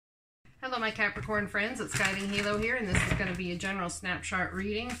Hello my Capricorn friends, it's Guiding Halo here, and this is going to be a general snapshot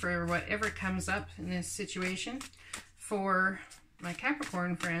reading for whatever comes up in this situation. For my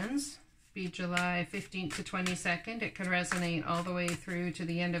Capricorn friends, be July 15th to 22nd. It could resonate all the way through to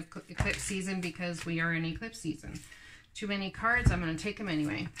the end of eclipse season because we are in eclipse season. Too many cards, I'm going to take them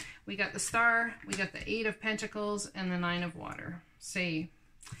anyway. We got the Star, we got the 8 of Pentacles, and the 9 of Water.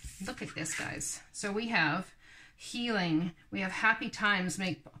 Look at this, guys. So we have healing, we have happy times,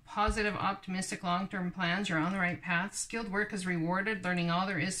 make positive, optimistic, long-term plans, you're on the right path, skilled work is rewarded, learning all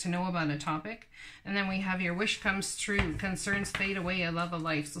there is to know about a topic, and then we have your wish comes true, concerns fade away, a love of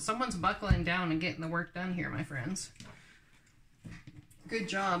life. So someone's buckling down and getting the work done here, my friends. Good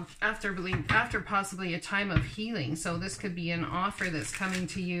job. After possibly a time of healing. So this could be an offer that's coming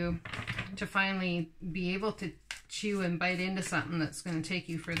to you to finally be able to chew and bite into something that's going to take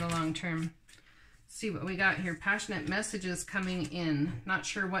you for the long term. See what we got here. Passionate messages coming in. Not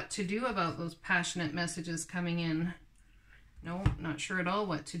sure what to do about those passionate messages coming in. No, not sure at all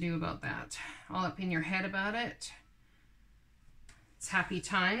what to do about that. All up in your head about it. It's happy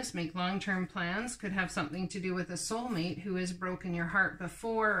times. Make long-term plans. Could have something to do with a soulmate who has broken your heart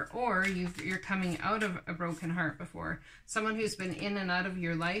before, or you're coming out of a broken heart before. Someone who's been in and out of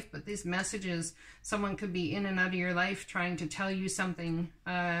your life, but these messages, someone could be in and out of your life trying to tell you something,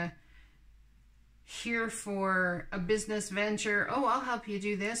 here for a business venture. Oh, I'll help you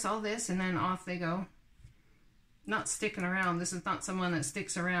do this, all this, and then off they go. Not sticking around. This is not someone that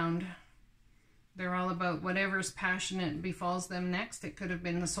sticks around. They're all about whatever's passionate befalls them next. It could have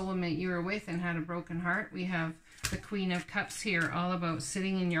been the soulmate you were with and had a broken heart. We have the Queen of Cups here, all about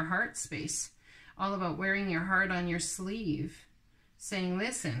sitting in your heart space, all about wearing your heart on your sleeve, saying,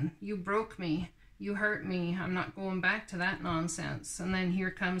 listen, you broke me, you hurt me, I'm not going back to that nonsense. And then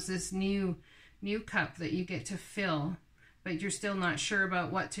here comes this new cup that you get to fill, but you're still not sure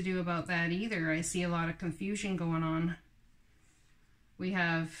about what to do about that either. I see a lot of confusion going on. We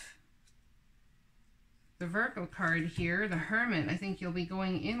have the Virgo card here, the Hermit. I think you'll be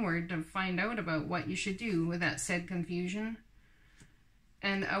going inward to find out about what you should do with that said confusion.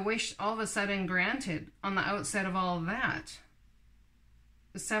 And a wish all of a sudden granted on the outset of all of that.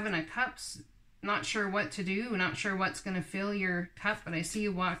 The 7 of Cups, not sure what to do, not sure what's going to fill your cup, but I see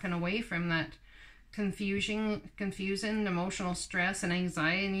you walking away from that confusing, emotional stress and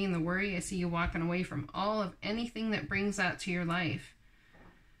anxiety and the worry. I see you walking away from all of anything that brings that to your life.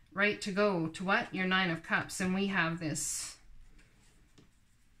 Right to go to what? Your 9 of Cups. And we have this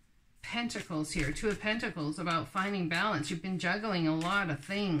Pentacles here, 2 of Pentacles, about finding balance. You've been juggling a lot of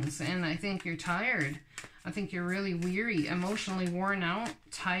things, and I think you're tired. I think you're really weary, emotionally worn out,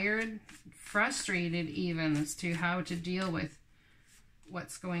 tired, frustrated even as to how to deal with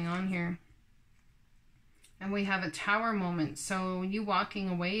what's going on here. And we have a Tower moment. So you walking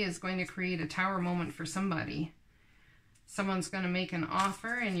away is going to create a Tower moment for somebody. Someone's going to make an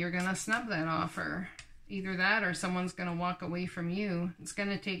offer and you're going to snub that offer. Either that or someone's going to walk away from you. It's going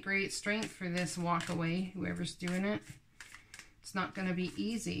to take great strength for this walk away, whoever's doing it. It's not going to be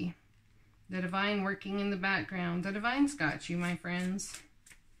easy. The Divine working in the background. The Divine's got you, my friends.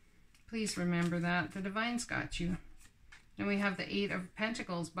 Please remember that. The Divine's got you. And we have the 8 of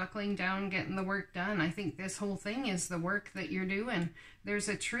Pentacles, buckling down, getting the work done. I think this whole thing is the work that you're doing. There's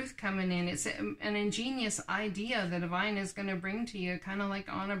a truth coming in. It's an ingenious idea the Divine is going to bring to you, kind of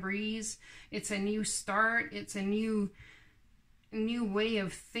like on a breeze. It's a new start. It's a new way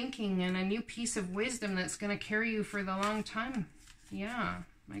of thinking and a new piece of wisdom that's going to carry you for the long time. Yeah,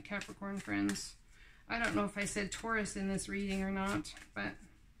 my Capricorn friends. I don't know if I said Taurus in this reading or not, but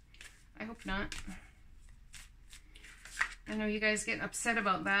I hope not. I know you guys get upset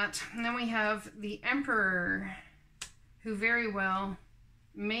about that. And then we have the Emperor, who very well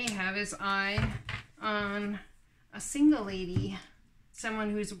may have his eye on a single lady, someone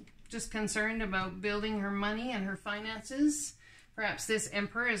who's just concerned about building her money and her finances. Perhaps this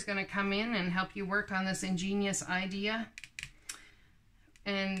Emperor is going to come in and help you work on this ingenious idea.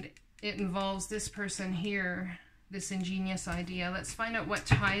 And it involves this person here, this ingenious idea. Let's find out what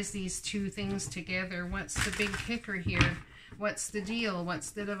ties these two things together. What's the big kicker here? What's the deal?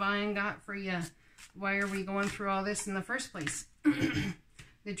 What's the Divine got for you? Why are we going through all this in the first place?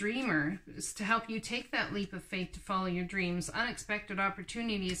 The Dreamer is to help you take that leap of faith to follow your dreams. Unexpected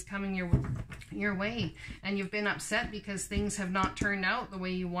opportunities coming your way. And you've been upset because things have not turned out the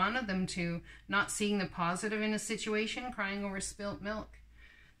way you wanted them to. Not seeing the positive in a situation, crying over spilt milk.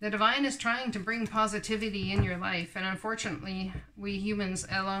 The Divine is trying to bring positivity in your life. And unfortunately, we humans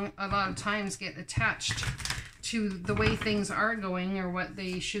a lot of times get attached to the way things are going or what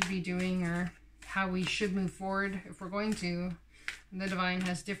they should be doing or how we should move forward if we're going to. The divine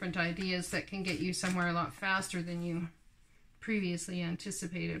has different ideas that can get you somewhere a lot faster than you previously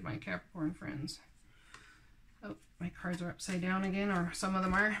anticipated, my Capricorn friends. Oh, my cards are upside down again, or some of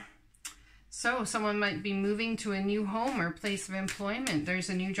them are. So someone might be moving to a new home or place of employment. There's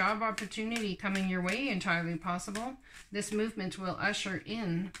a new job opportunity coming your way, entirely possible. This movement will usher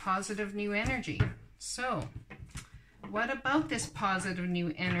in positive new energy. So what about this positive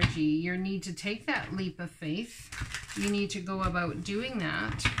new energy? You need to take that leap of faith. You need to go about doing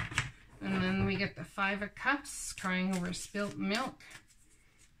that. And then we get the 5 of Cups, crying over spilt milk.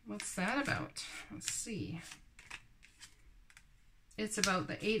 What's that about? Let's see. It's about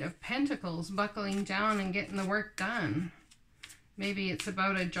the 8 of Pentacles, buckling down and getting the work done. Maybe it's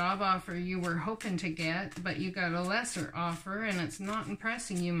about a job offer you were hoping to get, but you got a lesser offer and it's not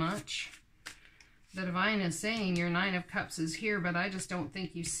impressing you much. The divine is saying your 9 of Cups is here, but I just don't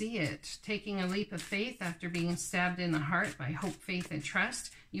think you see it. Taking a leap of faith after being stabbed in the heart by hope, faith, and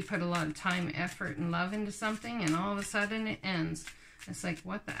trust. You put a lot of time, effort, and love into something, and all of a sudden it ends. It's like,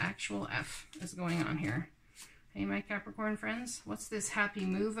 what the actual F is going on here? Hey, my Capricorn friends, what's this happy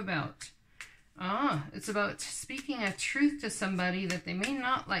move about? Ah, it's about speaking a truth to somebody that they may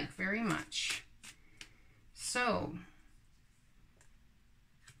not like very much. So,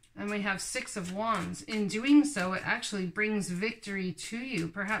 and we have 6 of Wands. In doing so, it actually brings victory to you.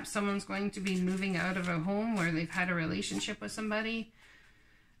 Perhaps someone's going to be moving out of a home where they've had a relationship with somebody,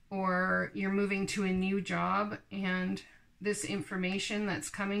 or you're moving to a new job, and this information that's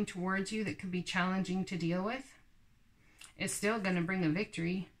coming towards you that could be challenging to deal with is still going to bring a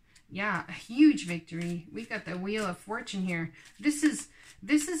victory. Yeah, a huge victory. We got the Wheel of Fortune here. This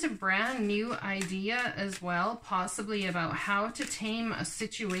is a brand new idea as well, possibly about how to tame a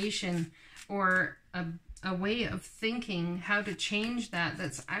situation or a way of thinking, how to change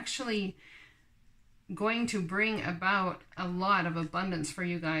that's actually going to bring about a lot of abundance for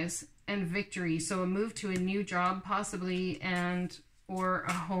you guys and victory. So a move to a new job possibly, and or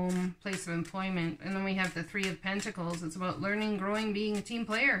a home, place of employment. And then we have the 3 of Pentacles. It's about learning, growing, being a team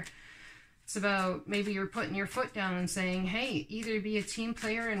player. It's about maybe you're putting your foot down and saying, hey, either be a team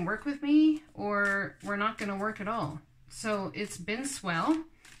player and work with me, or we're not going to work at all. So it's been swell.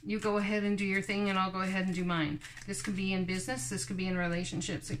 You go ahead and do your thing, and I'll go ahead and do mine. This could be in business. This could be in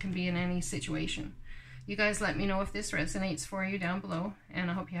relationships. It can be in any situation. You guys let me know if this resonates for you down below, and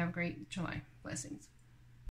I hope you have a great July. Blessings.